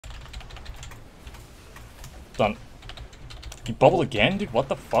Done. You bubbled again, dude? What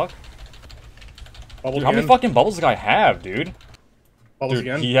the fuck? Bubbles Dude, how many again. fucking bubbles does the guy have, dude? Bubbles Dude,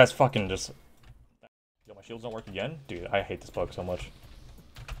 again. he has fucking just... Yo, my shields don't work again? Dude, I hate this bug so much.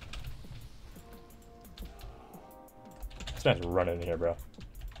 This man's running in here, bro.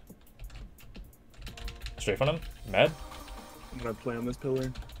 Straight from him? Med? I'm gonna play on this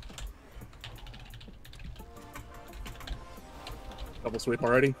pillar. Double sweep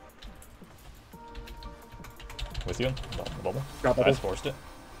already. With you? The bubble? Got I bubble. forced it.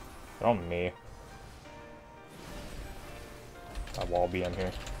 Get on me. I wall BM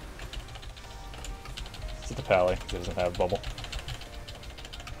here. Let's hit the pally, because he doesn't have bubble.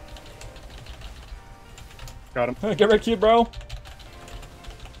 Got him. Get red cube, bro!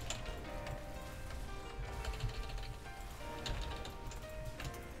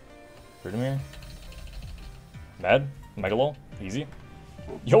 Fruitamere. Mad. Megalol. Easy.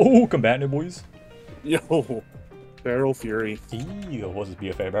 Yo, combatant boys. Yo. Feral Fury. Ew, what's his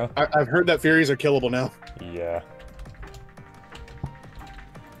BFA, bro? I've heard that Furies are killable now. Yeah.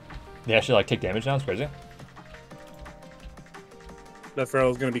 They actually, like, take damage now? It's crazy. That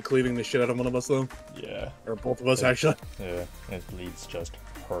Feral's gonna be cleaving the shit out of one of us, though. Yeah. Or both of us, Yeah. actually. Yeah. His leads just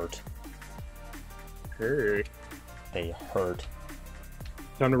hurt. Hurt. They hurt.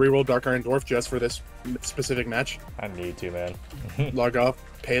 Time to reroll Dark Iron Dwarf just for this specific match. I need to, man. Log off,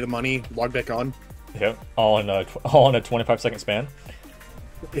 pay the money, log back on. Yep. All in a 25-second span.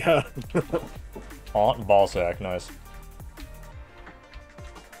 Yeah. Aunt ball sack. Nice.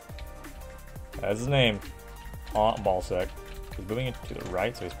 That's his name. Aunt ball sack. He's moving it to the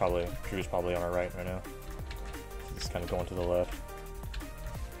right, so he's probably Drew's probably on our right now. He's kind of going to the left.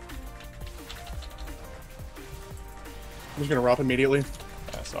 I'm just gonna rop immediately.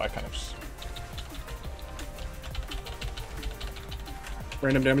 Yeah, so I kind of just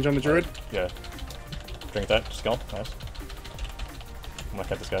Random damage on the druid. yeah. Drink that skill. Nice. I'm gonna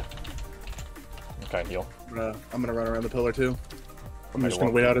cut this guy. Okay, heal. I'm gonna run around the pillar too. I'm Make just it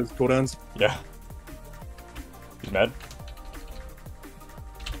gonna work. wait out his cooldowns. Yeah. He's mad.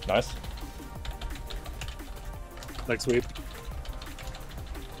 Nice. Like sweep.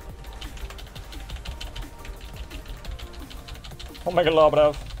 Oh my god,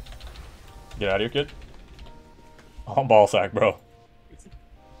 bruv. Get out of here, kid. Oh, ball sack, bro.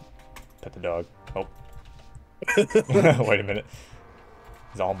 Pet the dog. Oh. Wait a minute.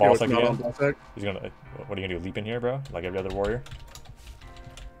 He's on ball Yo, sack it's not on again. ball sack. He's gonna. What are you gonna do? Leap in here, bro? Like every other warrior?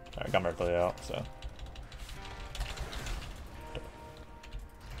 Alright, got my play out, so.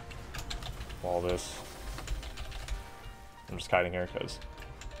 All this. I'm just kiting here because.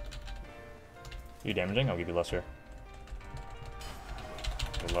 You damaging? I'll give you less here.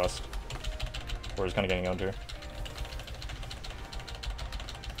 Good lust. We're just kind of getting owned here.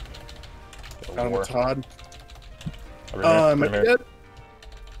 Get a Got him war. with Todd. A Rimir, Am I Rimir. dead?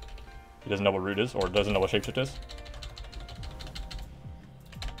 He doesn't know what root is, or doesn't know what shapeshift is.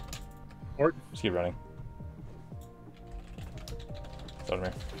 Or Just keep running.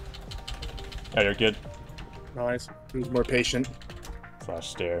 Rimir. Yeah, you're good. nice. Who's more patient? Slash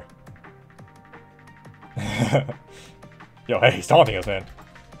stare. Yo, hey, he's taunting us, man.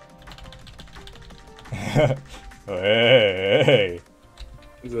 Oh, hey.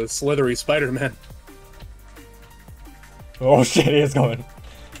 He's a slithery Spider-Man. Oh shit, he is coming.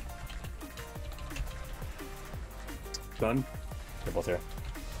 Done. They're both here.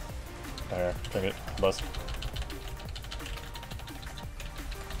 There, drink it. Bust.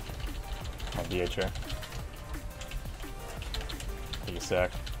 On DH here. Take a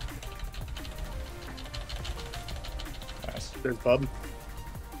sack. Nice. There's Bub.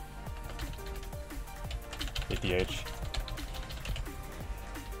 Take DH.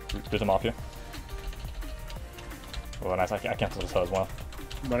 There's him off you. Oh, nice. I canceled his hoe as well.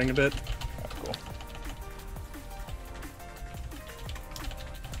 Running a bit. That's cool.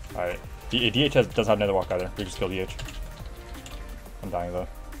 Alright. DH does have another walk either. We just kill DH. I'm dying though.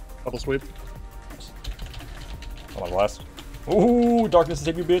 Double sweep. Nice. Oh my blast. Ooh, darkness to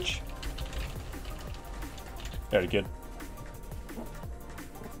save you, bitch. Yeah, you're good.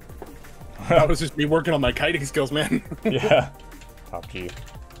 I was just be working on my kiting skills, man. Yeah. Top G.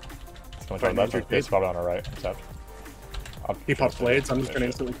 It's going to Right, left. major It's probably on our right. Except. He pops blades. I'm just gonna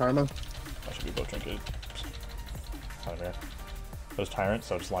instantly karma. I should be both trinketed. Out of here. There's Tyrant,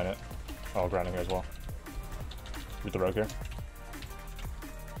 so just line it. Oh, grounding here as well. Root the rogue here.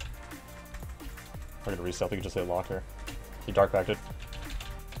 If I get a reset, we can just hit lock here. He dark backed it.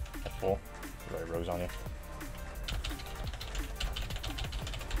 At full. Right, rogue's on you.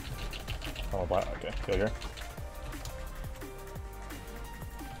 Oh, black. Okay, kill here.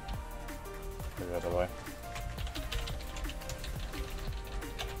 Go the other way.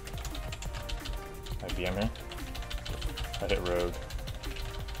 BM here. I hit rogue.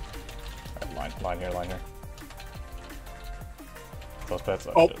 Alright, line here, line here. Close pets.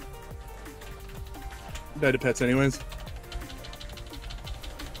 Oh. Shit. Dead to pets anyways.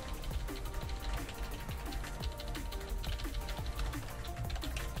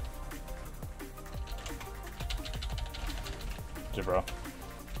 Shit, bro.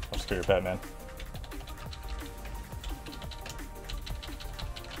 I'll screw your pet, man.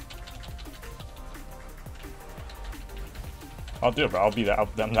 I'll do it, bro. I'll be that.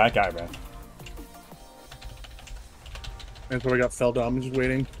 I'm that guy, man. That's where we got fell down. I'm just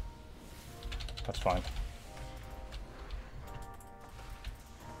waiting. That's fine.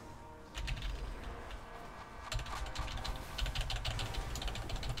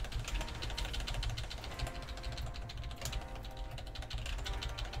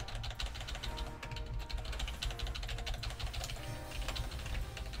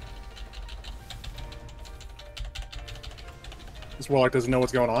 This warlock doesn't know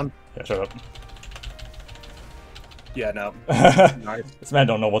what's going on. Yeah, shut up. Yeah, no. Nice. This man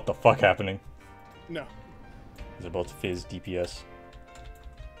don't know what the fuck happening. No. They're both Fizz DPS.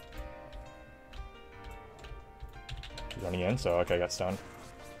 He's running in, so okay, I got stunned.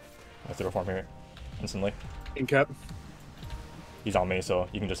 I have to reform here instantly. In cap. He's on me, so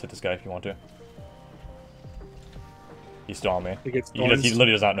you can just hit this guy if you want to. He's still on me. He gets He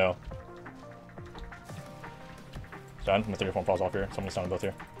literally does not know. Stunned. My 3 form falls off here. Somebody's stunned both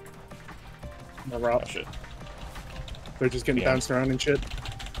here. No route. Oh shit. They're just getting Yeah. bounced around and shit.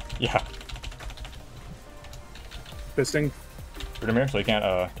 Yeah. Fisting. Root him here so he can't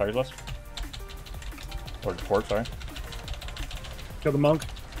target us. Or deport, sorry. Kill the monk.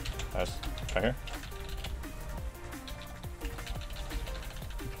 Nice. Right here.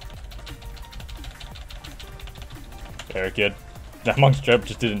 There, kid. That monk's trip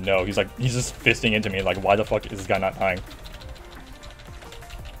just didn't know. He's just fisting into me. Like, why the fuck is this guy not dying?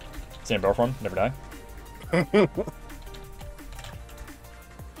 Same barrel form, never die. I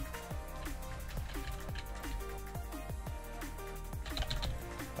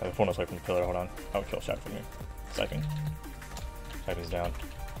have a phone away from the pillar. Hold on. I'll kill Shad from here. Siping. Siping's down.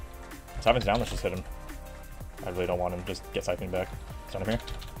 Siping's down. Let's just hit him. I really don't want him. Just get Siping back. Stun him here.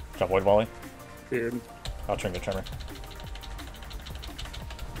 Drop void volley. Dude. I'll trim the tremor.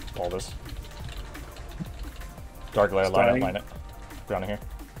 Wall this. Dark layer, line it. Grounding here.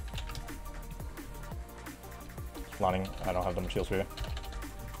 Lining. I don't have the shields for you.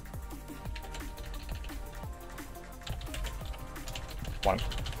 One.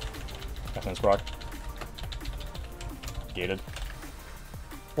 Captain's proc. Gated.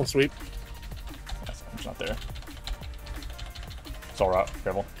 Full sweep. Yes, I'm just not there. Soul rot.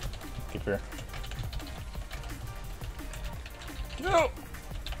 Careful. Keep fear. No!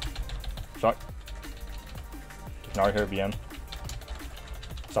 Shock. Nari here, BM.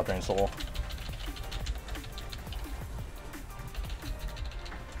 Stop draining soul.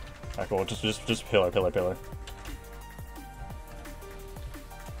 Alright, cool. Just pillar.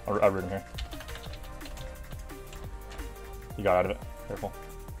 I'll root him here. You got out of it. Careful.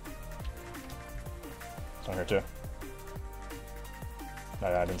 Stun here too. No,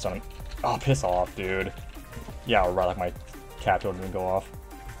 I didn't stun him. Oh, piss off, dude. Yeah, right, like my capital didn't go off.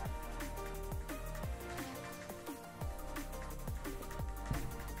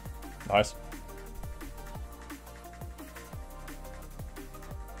 Nice.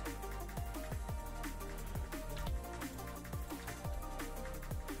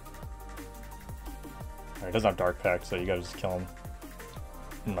 Alright, he doesn't have Dark Pact, so you gotta just kill him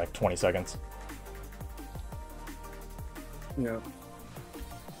in like 20 seconds. Yeah.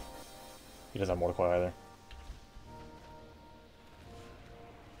 He doesn't have Mortal either.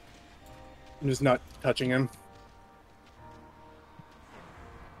 I'm just not touching him.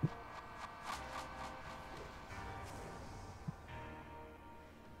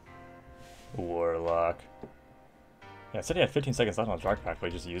 Warlock. Yeah, it said he had 15 seconds left on his Dark Pact, but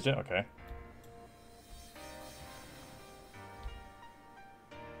he just used it? Okay.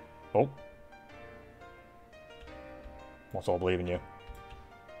 Oh. Also, I believe in you.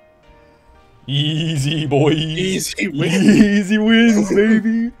 Easy, boys. Easy wins. Easy wins,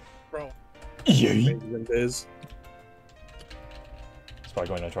 baby. Bro. Yay. Amazing it is. He's probably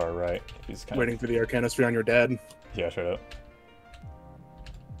going into our right. He's kind Waiting for the Arcanosphere on your dad. Yeah, straight up.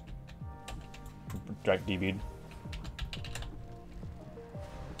 Drag DB'd.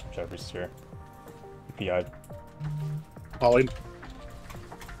 Jeffrey's here. PI'd. Polyed.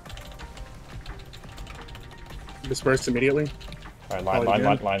 Dispersed immediately.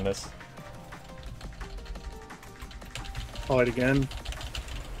 Alright, line this. Polyed again.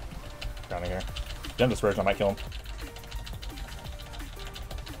 Grounding here. Gem Dispersion, I might kill him.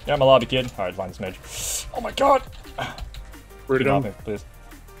 Yeah, I'm a lobby kid. Alright, find this mage. Oh my god! Rooted Get off him. me, please.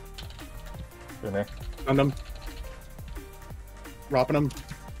 Get in there. On them. Ropping him.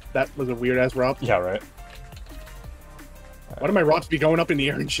 That was a weird ass rop. Yeah, right. Why do my rops be going up in the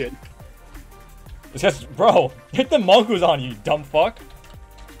air and shit? This guy's, bro, hit the monk who's on you, dumb fuck.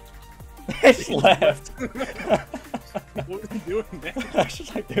 I just left. What was he doing, man? I was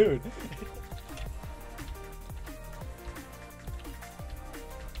just like, dude.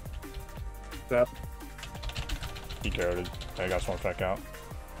 What's up? He goaded. I got swarm back out.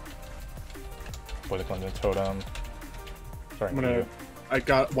 Play the cleansing totem. Sorry, I'm gonna. I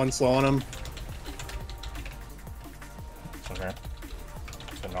got one slow on him. Some here.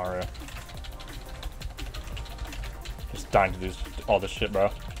 Scenario. Just dying to do all this shit, bro.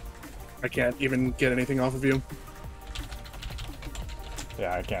 I can't even get anything off of you.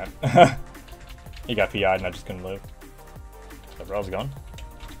 Yeah, I can't. He got PI'd and I just couldn't live. So bro, I was gone.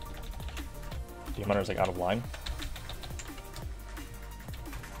 Demon Hunter's like out of line.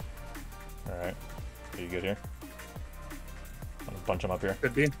 Alright. Are you good here? I'm gonna bunch him up here.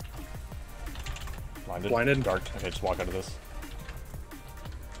 Could be. Blinded. Blinded. Dark. Okay, just walk out of this.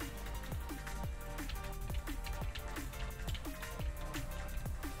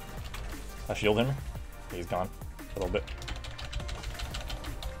 I shield him. He's gone. A little bit.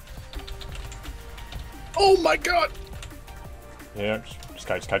 Oh my god! Yeah, just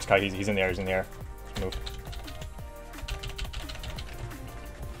kite. He's in the air, he's in the air. Just move.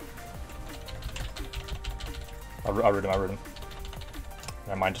 I'll root him.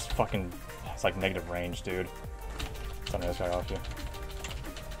 Yeah, mine just fucking, it's like negative range, dude. Sending this guy off you.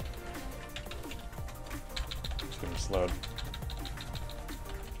 Just getting slowed.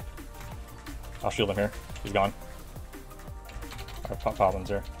 I'll shield him here. He's gone. Alright, Poplin's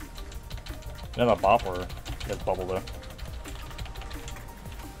here. You know that bop or he has bubble though.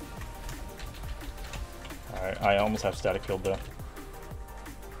 Alright, I almost have static field though.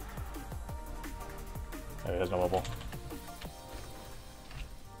 Oh, he has no bubble.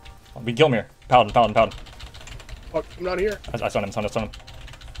 Oh, we kill him here. Paladin. Fuck, I'm not here. I stun him.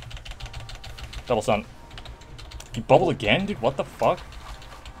 Double stun. He bubbled again, dude? What the fuck?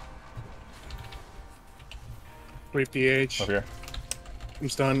 Wait, DH. Over here. I'm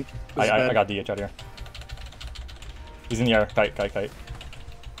stunned. I got DH out here. He's in the air. Kite.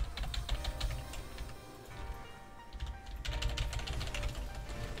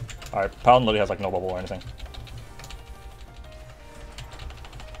 Alright, Paladin literally has like no bubble or anything.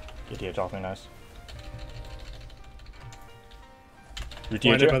 Get DH off me, nice. Your DH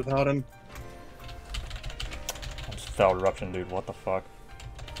Blinded by here? the Paladin. I just fell eruption, dude. What the fuck?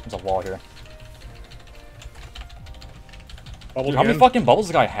 There's a wall here. Bubbled Dude, how many again. fucking bubbles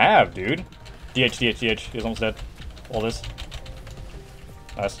does this guy have, dude? DH. He's almost dead. All this.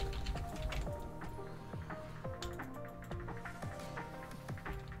 Nice.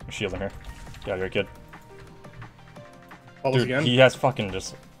 Shield him here. Yeah, you're a kid. Bubbles Dude, again. he has fucking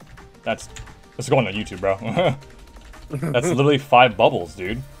just... That's going on YouTube, bro. That's literally 5 bubbles,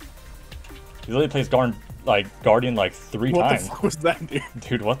 dude. He literally plays Guardian like 3 what times. the fuck was that, dude?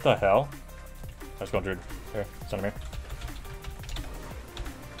 Dude, what the hell? Let's go, Druid. Here, send him here.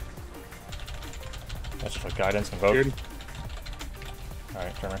 That's just like guidance and vote. Weird.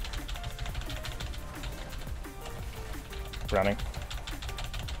 Alright, turn here. Browning.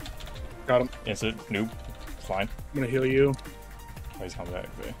 Got him. Instant. Noob. It's fine. I'm gonna heal you. Oh, he's coming back.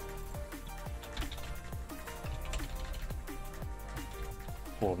 Okay.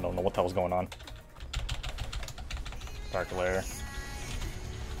 Oh, no, what the hell's going on? Dark Lair.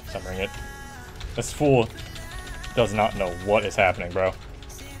 Summering it. This fool does not know what is happening, bro.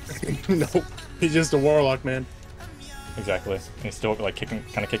 No, he's just a warlock, man. Exactly. And he's still like kind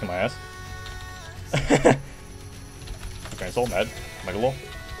of kicking my ass. Okay, soul mad. Megalo.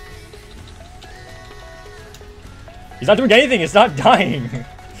 He's not doing anything. It's not dying.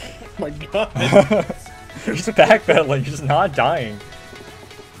 Oh my god. You're just backpedaling. You're just not dying.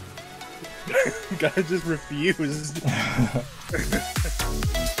 Guy just refused.